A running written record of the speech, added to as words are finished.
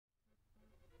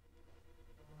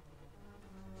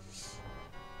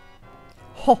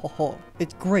Ho ho ho,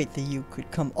 it's great that you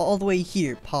could come all the way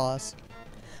here, Paws.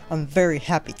 I'm very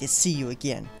happy to see you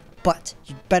again, but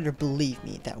you'd better believe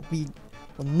me that we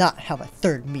will not have a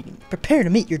third meeting. Prepare to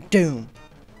meet your doom.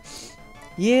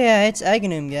 Yeah, it's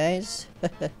Agahnim, guys.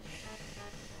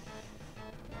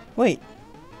 Wait,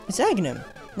 it's Agahnim,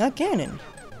 not Ganon.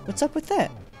 What's up with that?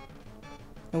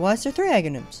 And why is there 3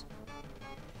 Agahnims?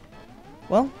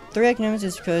 Well, 3 Agahnims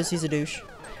is because he's a douche.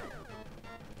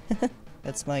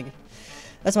 That's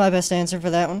my best answer for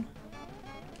that one.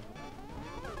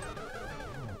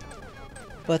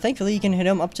 But thankfully you can hit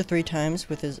him up to 3 times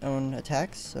with his own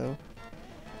attacks, so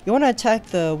you want to attack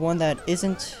the one that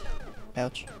isn't...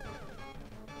 Ouch.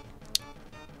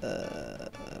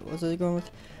 What was I going with?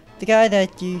 The guy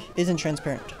that isn't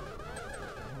transparent.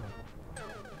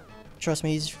 Trust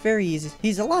me, he's very easy.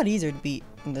 He's a lot easier to beat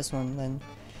in this one than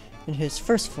in his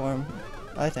first form,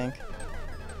 I think.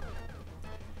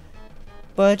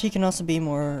 But he can also be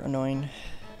more annoying.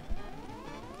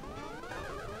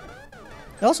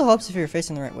 It also helps if you're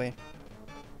facing the right way.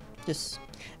 Just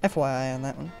FYI on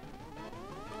that one.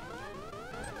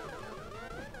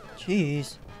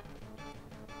 Jeez.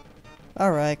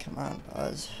 Alright, come on,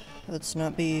 Buzz. Let's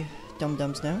not be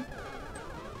dum-dums now.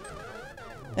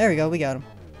 There we go, we got him.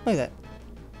 Look at that.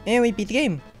 And we beat the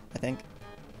game, I think.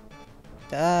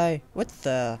 Die. What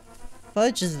the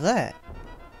fudge is that?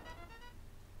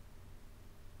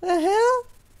 The hell?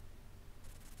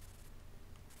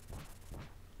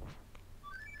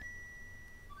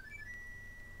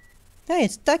 Hey,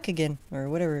 it's Duck again. Or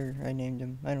whatever I named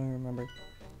him. I don't remember.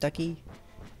 Ducky?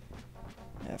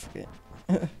 I forget.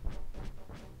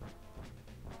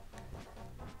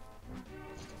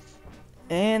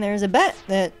 And there's a bat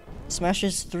that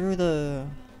smashes through that.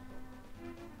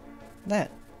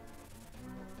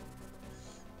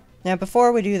 Now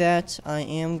before we do that, I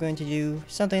am going to do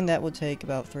something that will take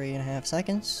about 3.5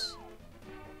 seconds.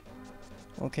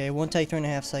 Okay, it won't take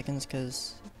 3.5 seconds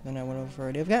because then I would have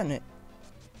already have gotten it.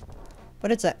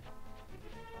 But it's that.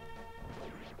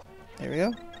 There we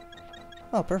go.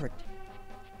 Oh, perfect.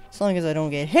 As long as I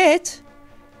don't get hit,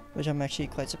 which I'm actually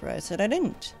quite surprised that I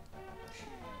didn't.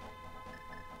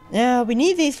 Now, we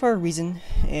need these for a reason,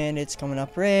 and it's coming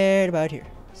up right about here.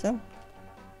 So,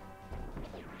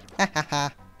 ha ha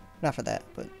ha. Not for that,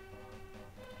 but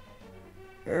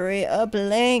hurry up,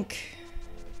 Link.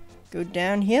 Go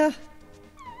down here.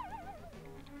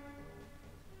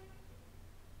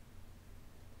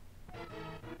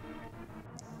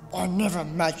 I never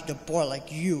imagined a boy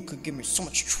like you could give me so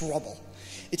much trouble.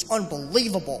 It's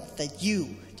unbelievable that you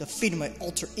defeated my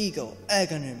alter ego,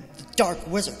 Agahnim, the Dark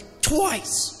Wizard,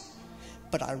 twice!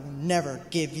 But I will never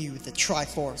give you the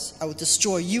Triforce. I will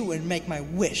destroy you and make my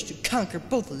wish to conquer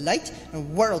both light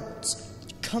and worlds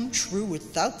come true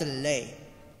without delay.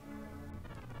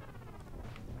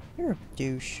 You're a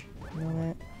douche. You know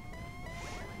that?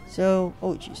 So,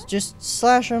 oh jeez, just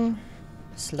slash him.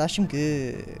 Slash him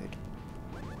good.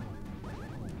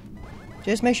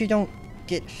 Just make sure you don't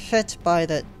get hit by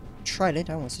that trident.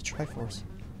 I almost said Triforce.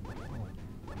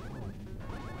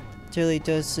 Till he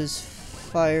does his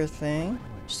fire thing.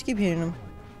 Just keep hitting him.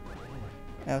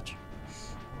 Ouch.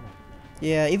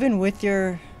 Yeah, even with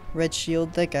your red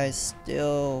shield, that guy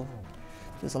still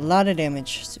does a lot of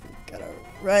damage. So we gotta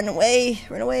run away,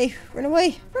 run away, run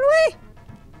away, run away!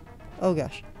 Oh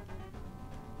gosh.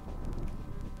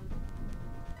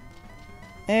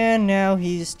 And now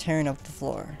he's tearing up the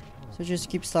floor. So just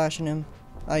keep slashing him.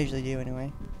 I usually do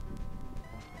anyway.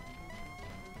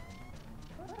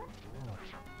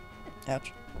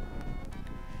 Ouch.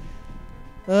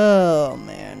 Oh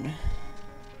man.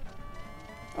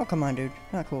 Oh come on, dude.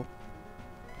 Not cool.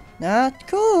 Not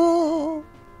cool.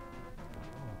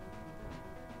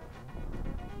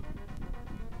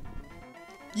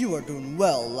 You are doing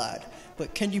well, lad.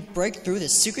 But can you break through the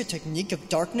secret technique of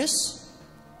darkness?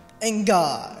 And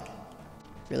God.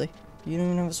 Really? You don't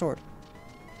even have a sword.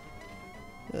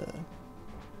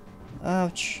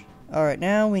 Ouch. Alright,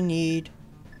 now we need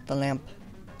the lamp.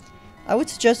 I would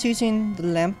suggest using the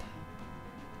lamp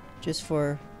just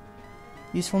for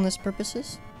usefulness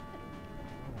purposes.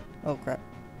 Oh crap.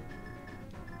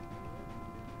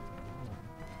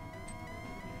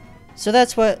 So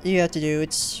that's what you have to do.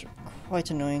 It's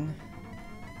quite annoying.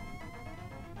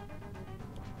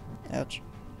 Ouch.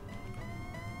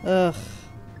 Ugh.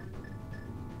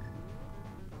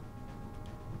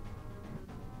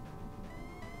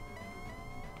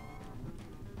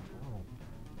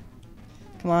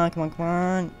 Come on, come on, come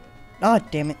on. Ah, oh,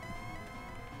 damn it.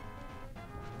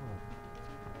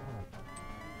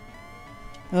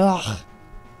 Ugh.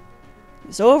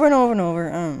 It's over and over and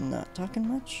over. I'm not talking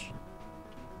much.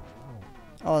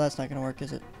 Oh, that's not gonna work,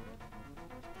 is it?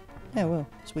 Yeah, well,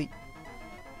 sweet.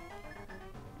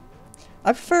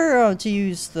 I prefer to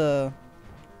use the...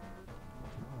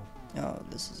 Oh,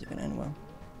 this isn't gonna end well.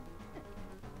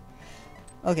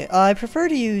 Okay, I prefer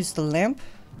to use the lamp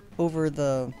over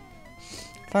the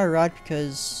fire rod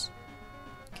because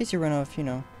in case you run out of, you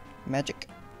know, magic,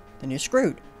 then you're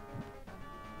screwed.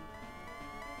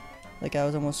 Like I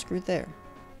was almost screwed there.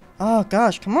 Oh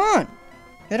gosh, come on!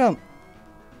 Hit him!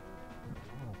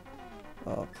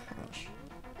 Oh gosh.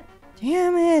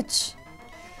 Damn it!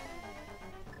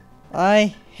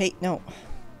 I hate... No.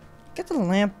 Get the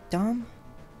lamp, dumb.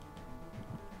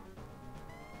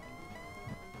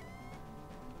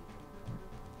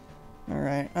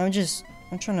 Alright, I'm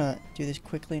trying to do this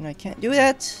quickly and I can't do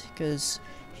that because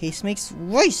haste makes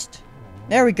waste.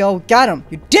 There we go, got him!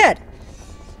 You're dead!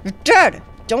 You're dead!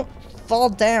 Don't fall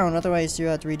down, otherwise you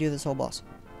have to redo this whole boss.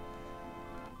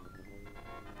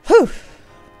 Whew!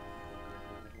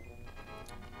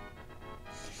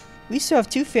 We still have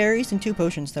 2 fairies and 2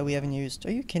 potions that we haven't used.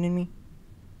 Are you kidding me?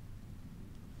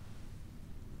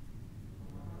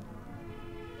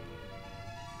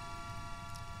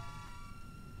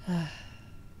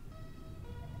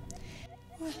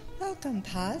 Welcome,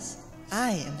 Paz.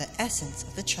 I am the essence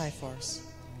of the Triforce.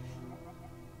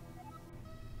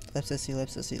 Ellipsis,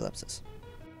 ellipsis, ellipsis.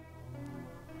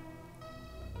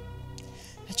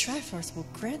 The Triforce will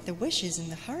grant the wishes in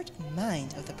the heart and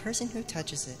mind of the person who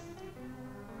touches it.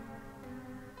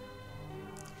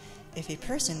 If a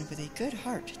person with a good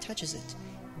heart touches it,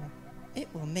 it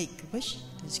will make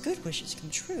his good wishes come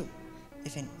true.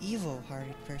 If an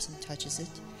evil-hearted person touches it,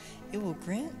 it will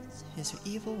grant his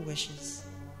evil wishes.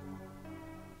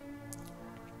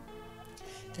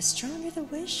 The stronger the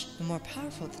wish, the more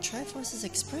powerful the Triforce's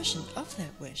expression of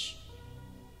that wish.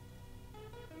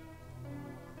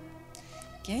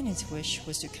 Ganon's wish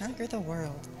was to conquer the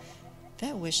world.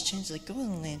 That wish changed the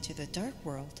Golden Land to the Dark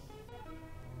World.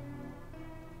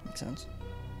 Makes sense.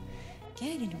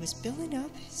 Ganon was building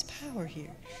up his power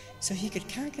here, so he could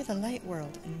conquer the Light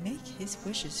World and make his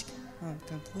wishes come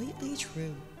completely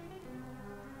true.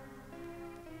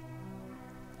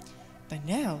 But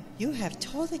now, you have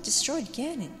totally destroyed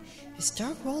Ganon. His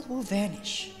Dark World will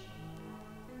vanish.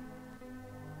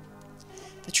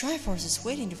 The Triforce is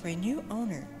waiting for a new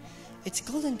owner. Its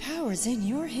golden power is in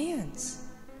your hands.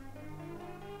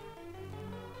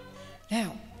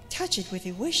 Now, touch it with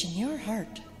a wish in your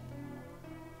heart.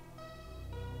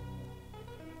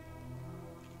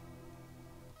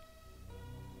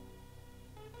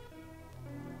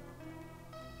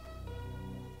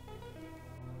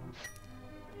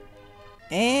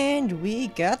 And we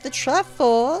got the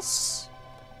Triforce!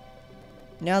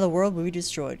 Now the world will be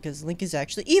destroyed because Link is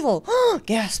actually evil!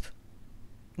 Gasp!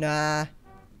 Nah.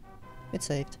 It's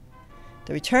saved.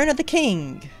 The Return of the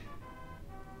King!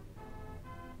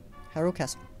 Hyrule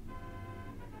Castle.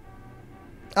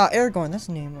 Ah, Aragorn, that's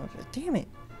the name of it. Damn it.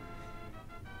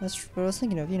 That's what I was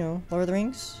thinking of, you know, Lord of the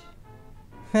Rings.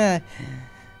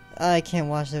 I can't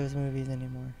watch those movies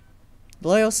anymore. The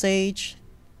loyal sage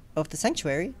of the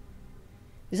sanctuary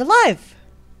is alive!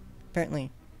 Apparently.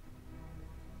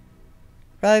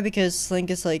 Probably because Link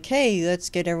is like, hey, let's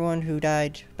get everyone who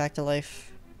died back to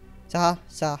life.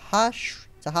 Zahashrala's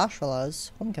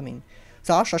homecoming.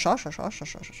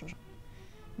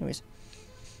 Anyways.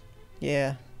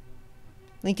 Yeah.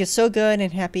 Link is so good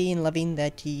and happy and loving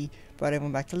that he brought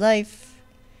everyone back to life.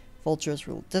 Vultures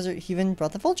ruled the desert. He even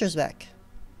brought the vultures back.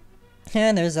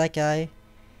 And there's that guy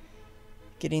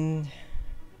getting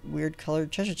weird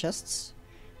colored treasure chests.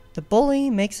 The bully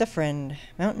makes a friend.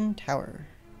 Mountain Tower.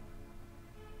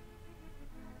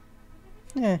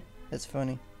 That's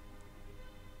funny.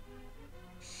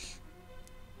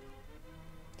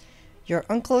 Your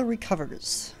uncle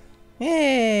recovers.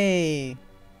 Yay!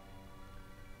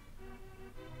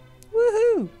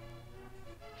 Woohoo!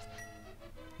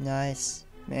 Nice.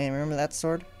 Man, remember that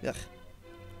sword? Ugh.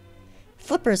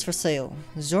 Flippers for sale.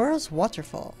 Zora's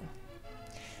Waterfall.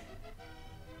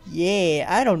 Yeah,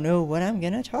 I don't know what I'm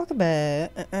gonna talk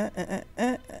about.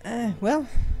 Well,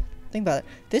 think about it.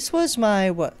 This was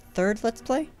my, what, 3rd Let's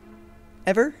Play?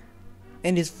 Ever?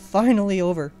 And is finally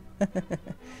over.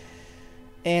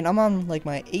 And I'm on, like,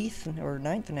 my 8th or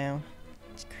 9th now.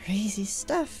 It's crazy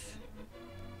stuff.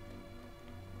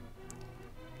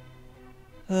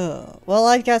 Well,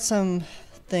 I've got some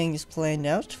things planned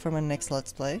out for my next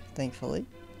Let's Play, thankfully.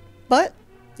 But,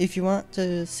 if you want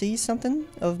to see something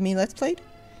of me Let's Played,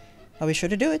 I'll be sure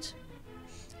to do it.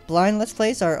 Blind Let's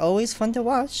Plays are always fun to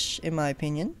watch, in my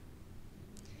opinion.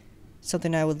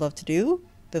 Something I would love to do.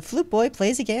 The Flute Boy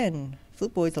plays again.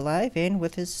 Flute Boy's alive and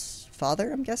with his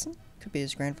father, I'm guessing. Could be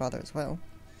his grandfather as well.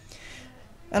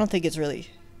 I don't think it's really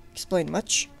explained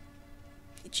much.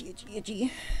 Itchy, itchy,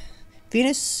 itchy.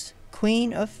 Venus,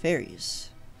 Queen of Fairies.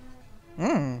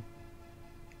 I'm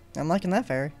liking that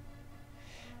fairy.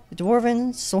 The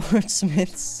Dwarven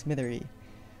Swordsmith Smithery.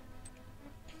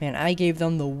 Man, I gave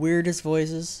them the weirdest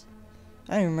voices.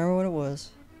 I don't even remember what it was.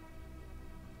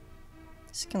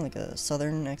 It's kind of like a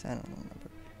southern accent. I don't remember.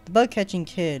 The Bug Catching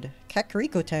Kid.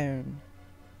 Kakariko Town.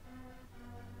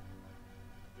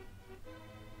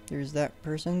 There's that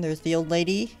person. There's the old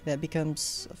lady that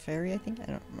becomes a fairy, I think. I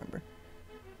don't remember.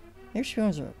 Maybe she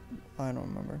becomes a... I don't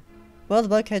remember. Well, the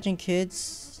Bug Catching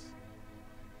Kids...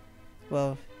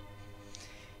 Well...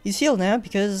 He's healed now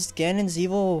because Ganon's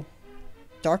evil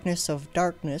darkness of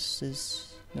darkness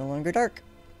is no longer dark.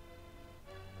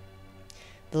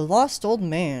 The Lost Old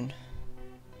Man.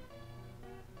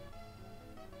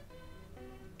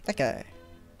 That guy.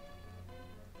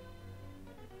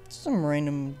 Some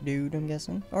random dude, I'm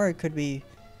guessing. Or it could be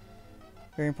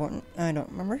very important. I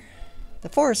don't remember. The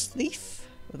Forest Thief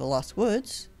of the Lost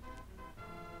Woods.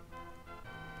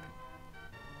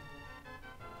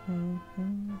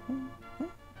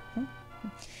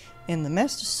 And the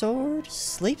Master Sword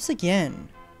sleeps again.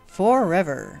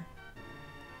 Forever.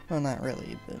 Well, not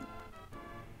really, but...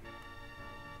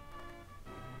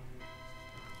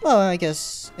 Well, I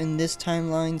guess in this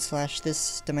timeline slash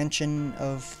this dimension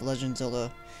of the Legend of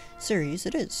Zelda series,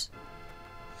 it is.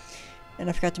 And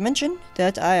I forgot to mention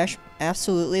that I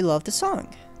absolutely love the song.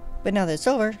 But now that it's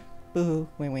over, boo-hoo,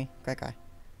 wee-wee, cry-cry.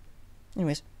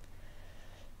 Anyways.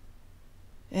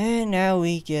 And now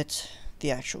we get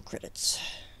the actual credits.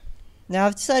 Now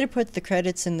I've decided to put the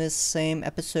credits in this same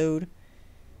episode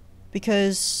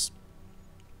because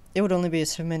it would only be a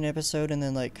 7-minute episode and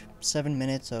then like 7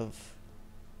 minutes of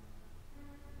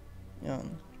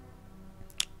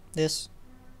this,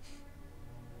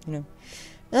 no,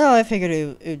 I figured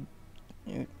it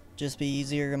would just be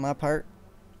easier on my part.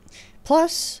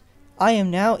 Plus, I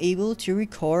am now able to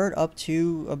record up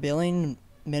to 1 billion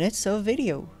minutes of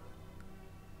video.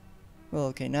 Well,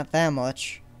 okay, not that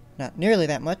much, not nearly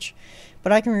that much,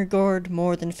 but I can record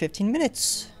more than 15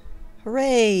 minutes.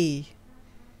 Hooray!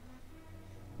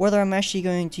 Whether I'm actually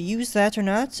going to use that or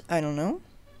not, I don't know.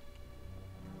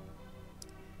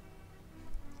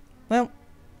 Well,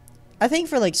 I think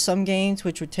for like some games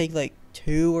which would take like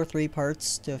 2 or 3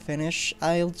 parts to finish,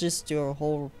 I'll just do a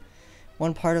whole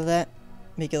one part of that.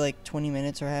 Make it like 20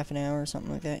 minutes or half an hour or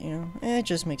something like that, you know? It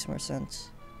just makes more sense,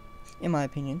 in my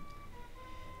opinion.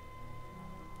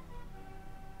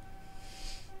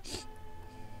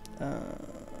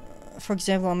 For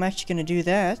example, I'm actually going to do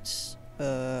that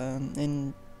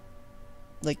in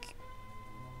like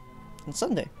on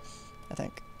Sunday, I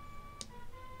think.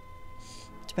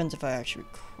 Depends if I actually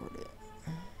record it.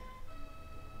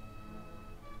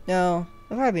 No,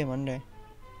 it'll probably be Monday.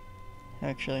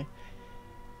 Actually.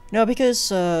 No, because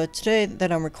today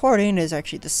that I'm recording is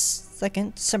actually the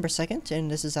December 2nd,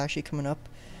 and this is actually coming up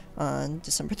on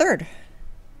December 3rd.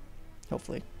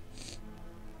 Hopefully.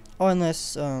 Oh,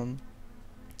 unless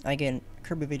I get a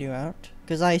Kirby video out.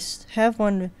 Because I have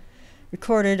one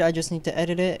recorded, I just need to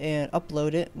edit it and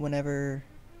upload it whenever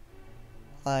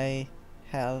I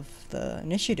have the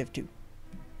initiative to.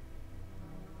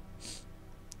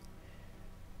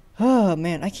 Oh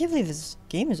man, I can't believe this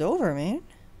game is over, man.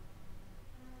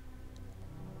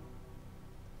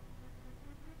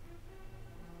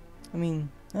 I mean,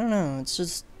 I don't know, it's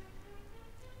just...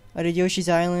 I did Yoshi's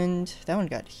Island, that one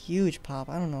got huge pop,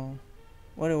 I don't know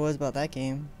what it was about that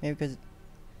game. Maybe because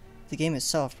the game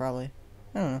itself, probably.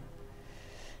 I don't know.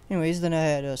 Anyways, then I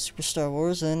had Super Star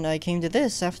Wars, and I came to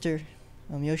this after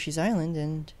Yoshi's Island,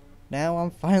 and now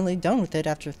I'm finally done with it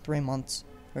after 3 months,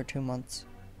 or 2 months.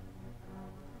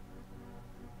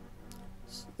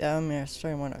 Yeah, I mean, I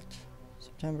started in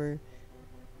September,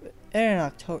 and in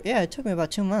October. Yeah, it took me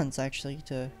about 2 months actually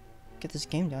to get this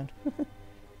game done.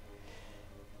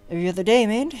 Every other day,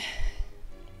 man.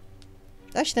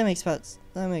 Actually,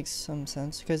 that makes some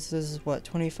sense because this is what,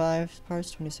 25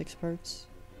 parts, 26 parts.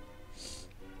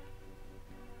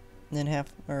 And then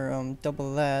half, or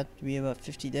double that would be about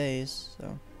 50 days,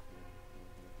 so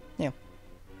yeah.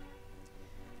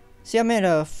 See, I'm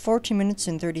at 14 minutes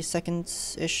and 30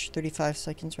 seconds-ish, 35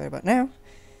 seconds right about now.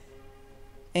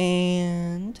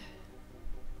 And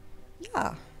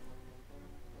yeah.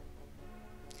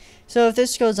 So if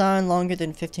this goes on longer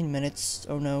than 15 minutes,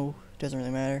 oh no, doesn't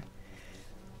really matter.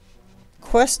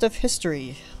 Quest of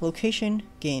History. Location,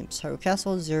 games. Hyrule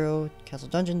Castle, 0. Castle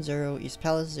Dungeon, 0. East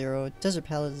Palace, 0. Desert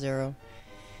Palace, 0.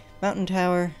 Mountain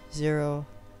Tower, 0.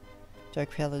 Dark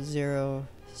Palace, 0.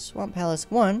 Swamp Palace,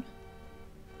 1.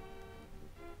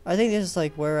 I think this is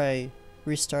like where I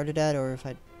restarted at or if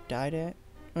I died at.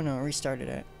 Oh no, restarted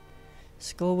at.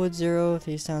 Skullwood 0,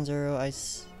 Thieves Town 0,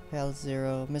 Ice Palace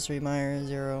 0, Mystery Mire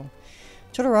 0,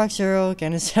 Total Rock 0,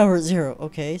 Ganon Tower 0.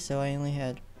 Okay, so I only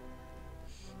had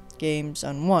games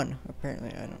on 1, apparently,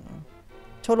 I don't know.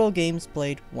 Total games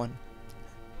played 1.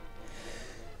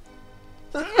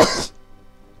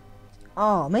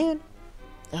 Oh man.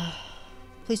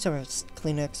 Please tell me it's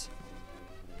Kleenex.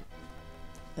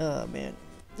 Oh man.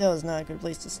 That was not a good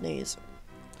place to sneeze.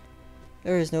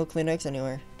 There is no Kleenex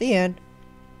anywhere. The end.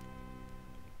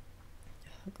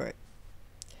 Great.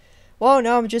 Well,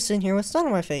 now I'm just sitting here with sun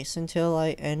on my face until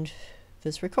I end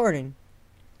this recording.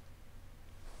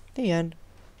 The end.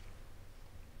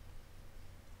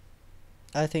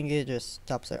 I think it just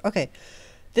stops there. Okay.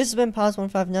 This has been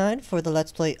Pause159 for the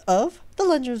Let's Play of The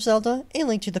Legend of Zelda, A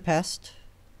Link to the Past.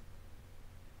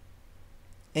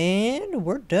 And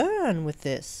we're done with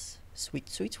this. Sweet,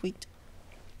 sweet, sweet.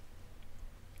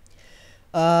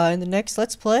 In the next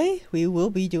Let's Play, we will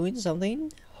be doing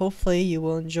something hopefully you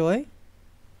will enjoy.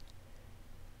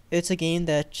 It's a game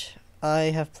that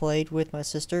I have played with my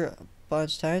sister a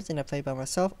bunch of times, and I played by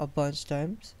myself a bunch of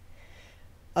times.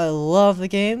 I love the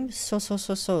game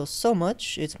so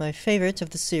much. It's my favorite of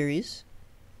the series.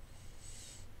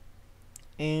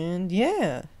 And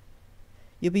yeah,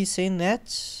 you'll be seeing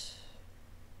that,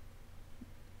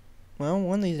 well,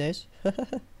 one of these days.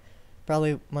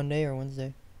 Probably Monday or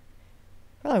Wednesday.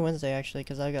 Probably Wednesday, actually,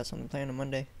 because I got something planned on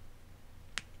Monday.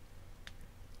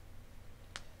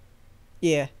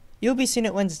 Yeah, you'll be seeing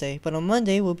it Wednesday, but on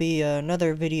Monday will be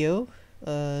another video.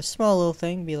 A small little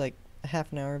thing, be like a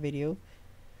half an hour video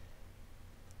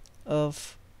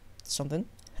of something.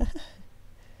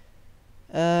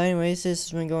 Anyways, this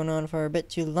has been going on for a bit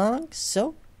too long,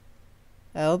 so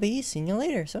I'll be seeing you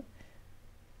later. So,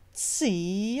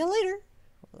 see you later.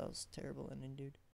 Well, that was a terrible ending, dude.